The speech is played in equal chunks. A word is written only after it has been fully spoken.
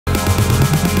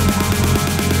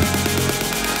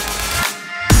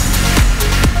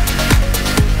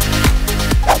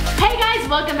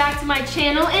my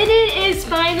channel, and it is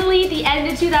finally the end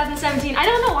of 2017. I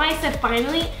don't know why I said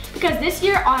finally, because this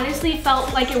year honestly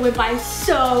felt like it went by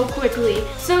so quickly.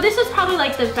 So this was probably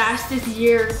like the fastest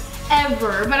year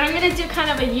ever, but I'm gonna do kind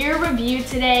of a year review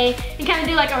today and kind of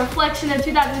do like a reflection of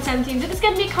 2017. So it's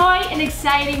gonna be quite an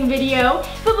exciting video.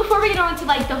 But before we get on to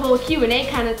like the whole Q&A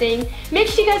kind of thing, make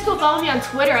sure you guys go follow me on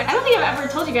Twitter. I don't think I've ever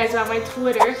told you guys about my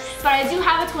Twitter, but I do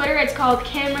have a Twitter. It's called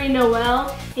Kamri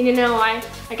Noel, and you know, I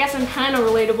guess I'm kind of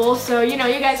relatable, so you know,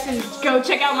 you guys can go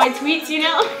check out my tweets, you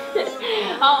know.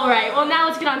 All right, well now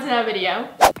let's get on to that video.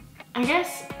 I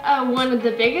guess one of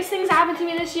the biggest things that happened to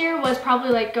me this year was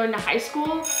probably like going to high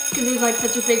school, because it was like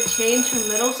such a big change from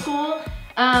middle school.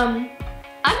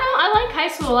 I don't know, I like high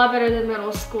school a lot better than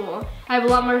middle school. I have a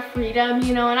lot more freedom,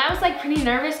 you know, and I was like pretty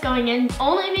nervous going in,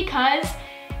 only because,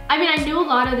 I mean, I knew a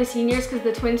lot of the seniors because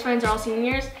the twins friends are all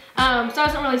seniors, so I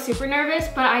wasn't really super nervous,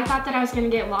 but I thought that I was gonna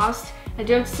get lost. I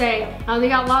do have to say, I only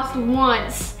got lost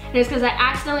once, and it's because I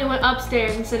accidentally went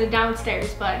upstairs instead of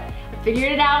downstairs, but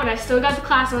figured it out and I still got to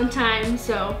class on time,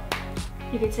 so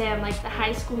you could say I'm like the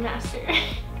high school master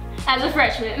as a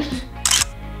freshman.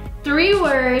 3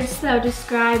 words that would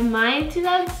describe my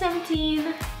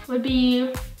 2017 would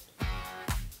be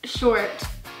short.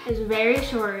 It's very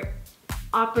short.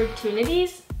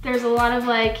 Opportunities. There's a lot of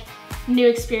like new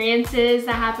experiences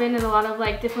that happened in a lot of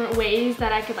like different ways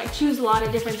that I could like choose a lot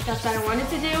of different stuff that I wanted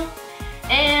to do.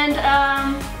 And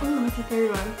ooh, what's the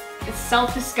 3rd one? It's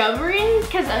self-discovery,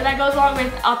 because that goes along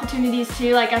with opportunities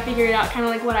too. Like I figured out kind of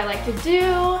like what I like to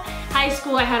do. High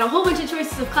school, I had a whole bunch of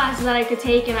choices of classes that I could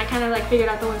take, and I kind of like figured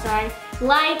out the ones that I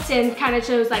liked and kind of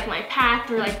chose like my path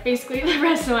for like basically the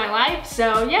rest of my life.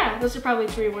 So yeah, those are probably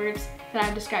 3 words that I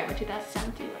would describe my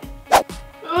 2017 with.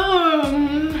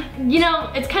 You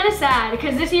know, it's kind of sad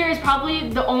because this year is probably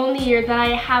the only year that I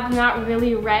have not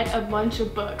really read a bunch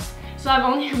of books. So I've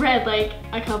only read like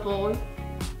a couple.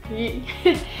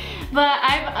 But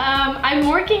I'm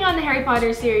working on the Harry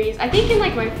Potter series. I think in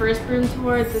like my first room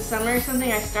tour this summer or something,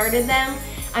 I started them.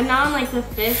 I'm now on like the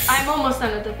 5th. I'm almost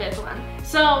done with the 5th one.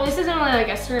 So this isn't really like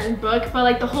a certain book, but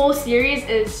like the whole series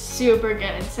is super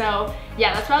good. So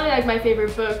yeah, that's probably like my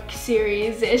favorite book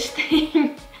series-ish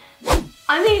thing.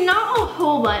 I mean, not a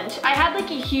whole bunch. I had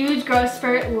like a huge growth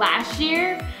spurt last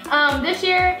year. This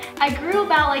year, I grew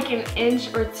about like an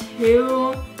inch or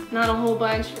 2. Not a whole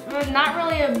bunch, but not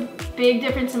really a big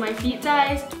difference in my feet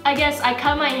size. I guess I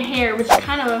cut my hair, which is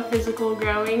kind of a physical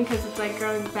growing because it's like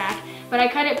growing back, but I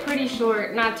cut it pretty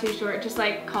short, not too short, just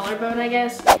like collarbone, I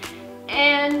guess.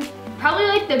 And probably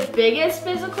like the biggest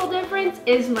physical difference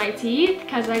is my teeth,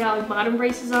 because I got like bottom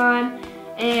braces on,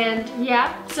 and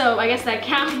yeah, so I guess that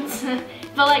counts.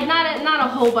 But like not a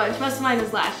whole bunch. Most of mine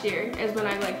was last year, is when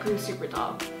I like grew super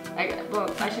tall. Well,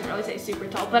 I shouldn't really say super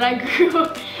tall, but I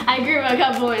grew a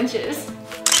couple inches.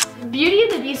 Beauty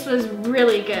and the Beast was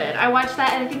really good. I watched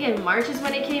that, I think in March is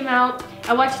when it came out.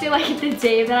 I watched it like the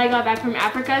day that I got back from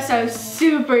Africa, so I was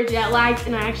super jet lagged,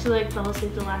 and I actually like fell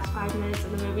asleep the last 5 minutes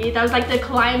of the movie. That was like the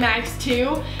climax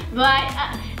too, but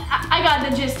I got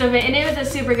the gist of it, and it was a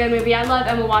super good movie. I love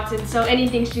Emma Watson, so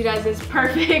anything she does is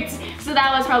perfect. So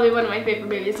that was probably one of my favorite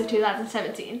movies of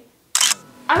 2017.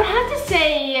 I would have to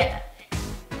say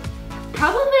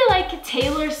probably like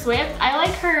Taylor Swift. I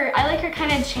like her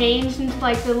kind of change into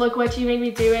like the Look What You Made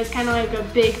Me Do is kind of like a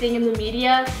big thing in the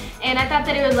media, and I thought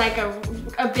that it was like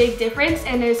a big difference,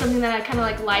 and it was something that I kind of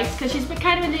like liked, because she's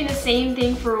kind of been doing the same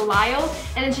thing for a while,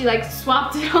 and then she like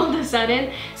swapped it all of a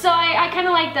sudden. So I kind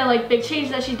of like the like big change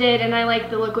that she did, and I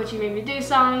like the Look What You Made Me Do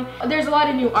song. There's a lot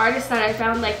of new artists that I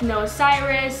found, like Noah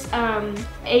Cyrus,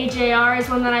 AJR is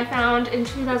one that I found in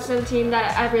 2017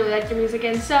 that I really like their music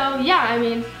in. So yeah, I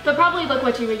mean, but probably Look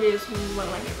What You Made Me Do is one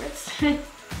of my favorites.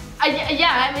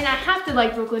 Yeah, I mean, I have to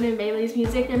like Brooklyn and Bailey's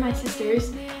music, they're my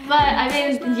sisters. But I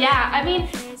mean, yeah, I mean,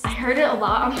 I heard it a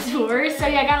lot on tour, so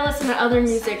yeah, I gotta listen to other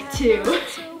music too.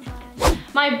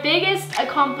 My biggest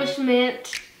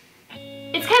accomplishment,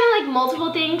 it's kind of like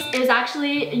multiple things. It was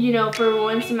actually, you know, for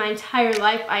once in my entire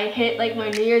life, I hit like my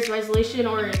New Year's resolution,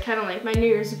 or kind of like my New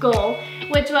Year's goal,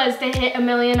 which was to hit 1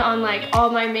 million on like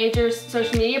all my major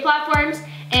social media platforms.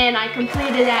 And I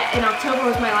completed that in October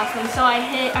was my last one. So I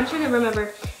hit, I'm trying to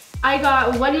remember, I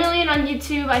got 1 million on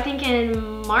YouTube, I think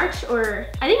in March, or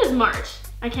I think it was March.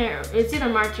 I can't remember, it's either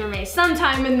March or May,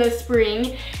 sometime in the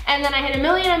spring. And then I hit 1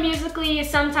 million on Musical.ly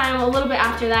sometime a little bit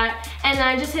after that. And then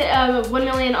I just hit 1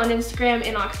 million on Instagram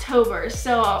in October.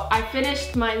 So I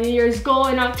finished my New Year's goal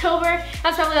in October.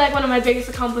 That's probably like one of my biggest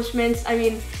accomplishments. I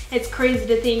mean, it's crazy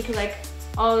to think, like,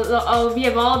 we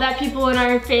have all that people in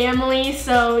our family.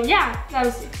 So yeah, that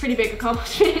was a pretty big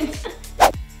accomplishment.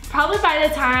 Probably by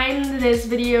the time this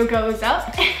video goes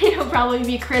up, it'll probably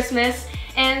be Christmas.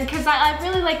 And because I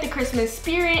really like the Christmas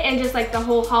spirit and just like the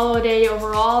whole holiday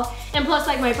overall. And plus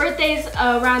like my birthday's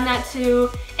around that too.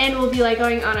 And we'll be like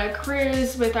going on a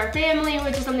cruise with our family,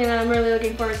 which is something that I'm really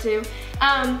looking forward to.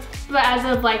 But as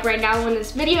of like right now when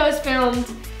this video is filmed,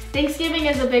 Thanksgiving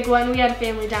is a big one. We had a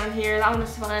family down here, that one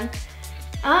was fun.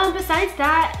 Besides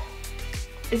that,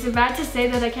 is it bad to say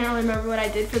that I can't really remember what I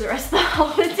did for the rest of the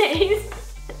holidays?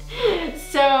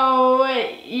 So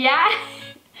yeah,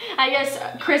 I guess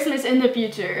Christmas in the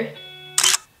future.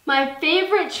 My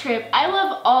favorite trip, I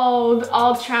love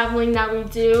all traveling that we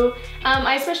do.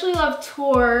 I especially love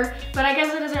tour, but I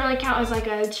guess it doesn't really count as like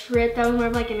a trip. That was more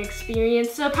of like an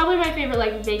experience. So probably my favorite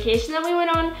like vacation that we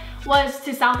went on was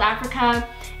to South Africa.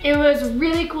 It was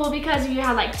really cool because you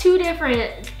had like two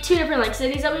different like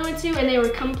cities that we went to, and they were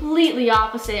completely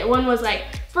opposite. One was like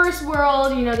first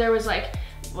world, you know, there was like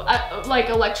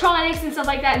electronics and stuff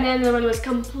like that, and then the one was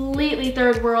completely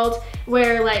third world,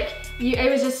 where like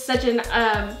it was just such an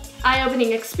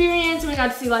eye-opening experience, and we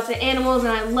got to see lots of animals,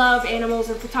 and I love animals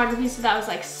and photography, so that was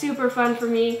like super fun for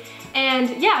me.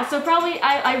 And yeah, so probably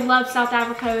I love South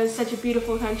Africa. It's such a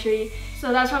beautiful country,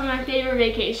 so that's probably my favorite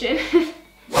vacation.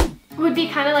 Would be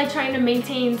kind of like trying to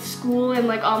maintain school and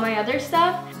like all my other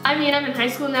stuff. I mean, I'm in high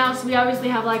school now, so we obviously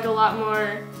have like a lot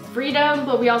more freedom,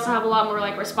 but we also have a lot more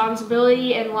like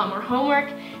responsibility and a lot more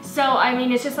homework. So I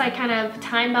mean, it's just like kind of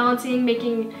time balancing,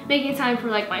 making time for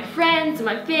like my friends and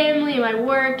my family and my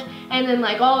work, and then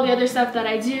like all the other stuff that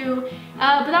I do.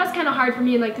 But that was kind of hard for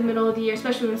me in like the middle of the year,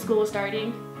 especially when school was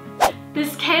starting.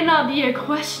 This cannot be a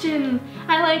question.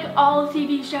 I like all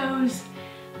TV shows.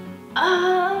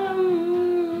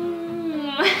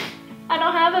 I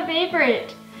don't have a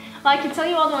favorite. Well, I can tell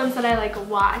you all the ones that I like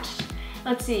watched.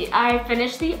 Let's see, I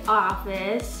finished The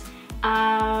Office.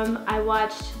 I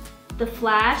watched The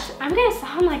Flash. I'm gonna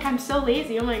sound like I'm so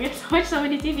lazy. Oh my goodness, I watched so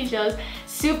many TV shows.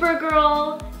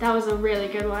 Supergirl, that was a really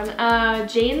good one.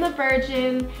 Jane the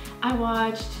Virgin. I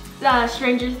watched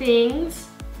Stranger Things.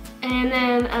 And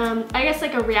then I guess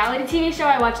like a reality TV show,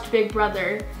 I watched Big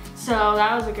Brother. So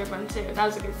that was a good one too. That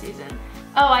was a good season.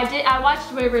 Oh, I watched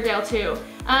Riverdale too.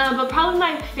 But probably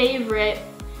my favorite,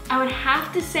 I would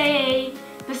have to say,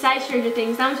 besides Stranger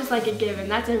Things, that was just like a given,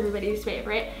 that's everybody's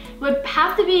favorite, would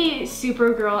have to be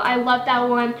Supergirl. I love that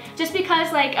one just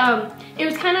because like it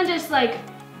was kind of just like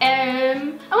I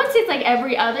wouldn't say it's like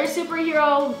every other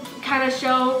superhero kind of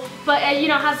show, but you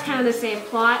know, it has kind of the same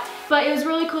plot. But it was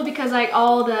really cool because like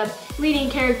all the leading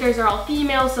characters are all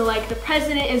female, so like the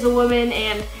president is a woman,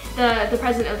 and the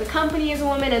president of the company is a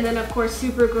woman, and then of course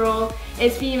Supergirl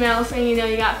is female, so you know,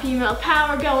 you got female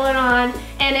power going on,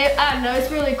 and I don't know, it's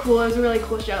really cool. It was a really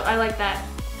cool show. I like that.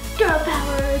 Girl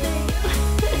power, there you go.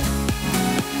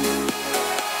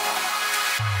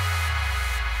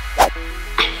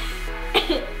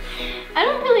 I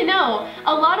don't really know.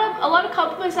 A lot of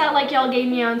compliments that like y'all gave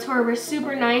me on tour were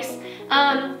super nice.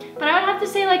 But I would have to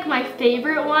say like my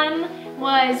favorite one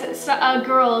was a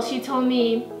girl. She told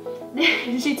me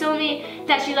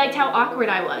that she liked how awkward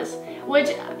I was, which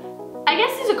I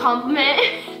guess is a compliment.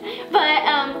 But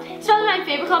it's probably my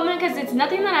favorite compliment because it's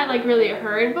nothing that I've like really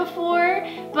heard before,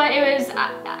 but it was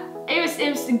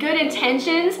good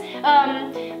intentions.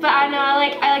 But I don't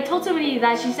know, I told somebody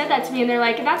that she said that to me, and they're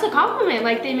like, that's a compliment.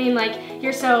 Like they mean like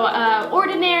you're so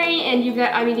ordinary, and you've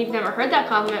never heard that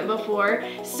compliment before,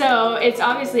 so it's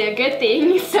obviously a good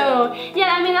thing. So yeah,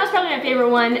 I mean, that was probably my favorite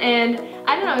one, and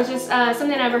I don't know, it's just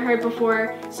something I never heard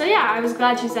before. So yeah, I was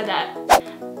glad she said that.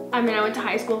 I mean, I went to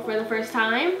high school for the first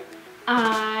time.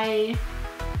 I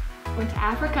went to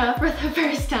Africa for the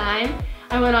first time.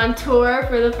 I went on tour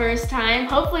for the first time.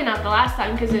 Hopefully not the last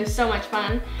time, because it was so much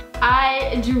fun.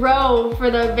 I drove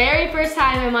for the very first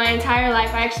time in my entire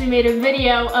life. I actually made a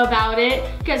video about it.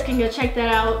 You guys can go check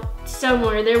that out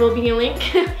somewhere. There will be a link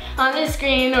on the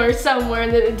screen or somewhere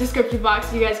in the description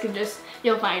box. You guys can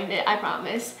you'll find it, I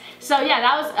promise. So yeah,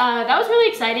 that was really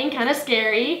exciting, kind of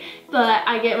scary, but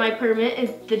I get my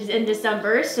permit in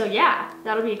December, so yeah,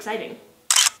 that'll be exciting.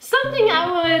 Something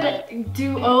I would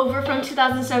do over from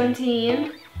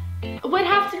 2017 would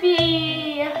have to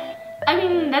be, I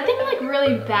mean, nothing like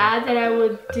really bad that I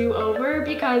would do over,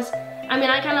 because I mean,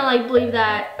 I kind of like believe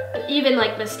that even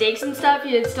like mistakes and stuff,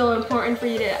 it's still important for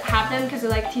you to have them because it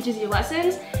like teaches you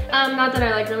lessons. Not that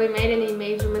I like really made any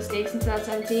major mistakes in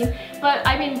 2017, but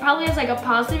I mean, probably as like a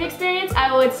positive experience,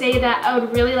 I would say that I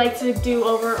would really like to do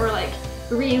over or like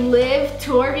relive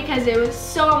tour, because it was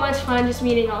so much fun just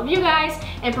meeting all of you guys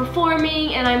and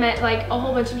performing, and I met like a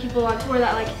whole bunch of people on tour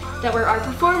that like that were our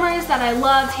performers that I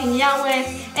loved hanging out with,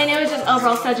 and it was just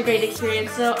overall such a great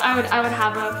experience. So I would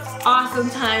have an awesome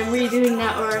time redoing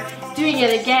that or doing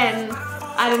it again.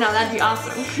 I don't know, that'd be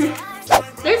awesome.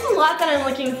 There's a lot that I'm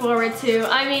looking forward to.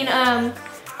 I mean,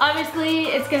 obviously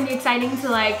it's gonna be exciting to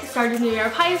like start a new year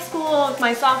of high school. It's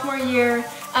my sophomore year.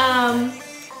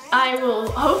 I will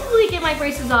hopefully get my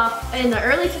braces off in the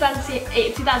early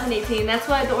 2018. That's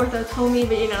what the ortho told me,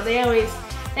 but you know, they always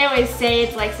say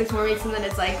it's like 6 more weeks and then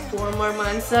it's like 4 more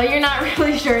months, so you're not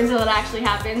really sure until it actually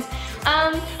happens.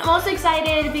 I'm also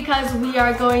excited because we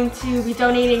are going to be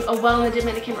donating a well in the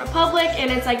Dominican Republic,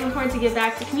 and it's like important to give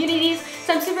back to communities,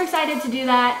 so I'm super excited to do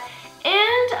that.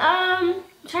 And I'm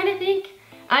trying to think.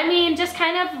 I mean, just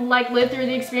kind of like live through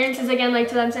the experiences again like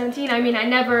 2017. I mean,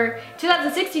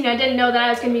 2016 I didn't know that I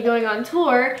was going to be going on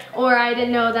tour, or I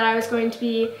didn't know that I was going to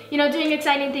be, you know, doing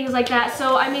exciting things like that.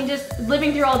 So I mean, just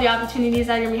living through all the opportunities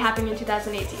that are going to be happening in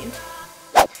 2018.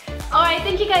 Alright,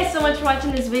 thank you guys so much for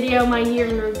watching this video, my year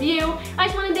in review. I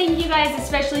just want to thank you guys,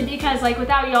 especially because like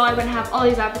without y'all I wouldn't have all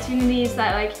these opportunities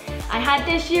that like I had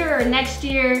this year or next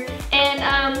year.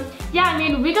 And yeah, I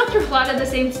mean, we go through a lot of the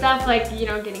same stuff, like, you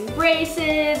know, getting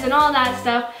braces and all that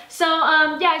stuff. So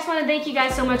yeah, I just want to thank you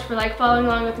guys so much for like following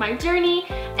along with my journey.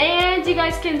 And you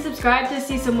guys can subscribe to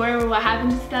see some more of what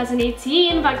happened in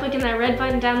 2018 by clicking that red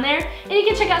button down there. And you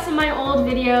can check out some of my old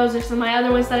videos or some of my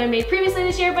other ones that I made previously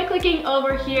this year by clicking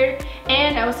over here.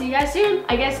 And I will see you guys soon,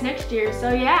 I guess next year.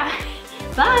 So yeah,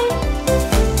 bye!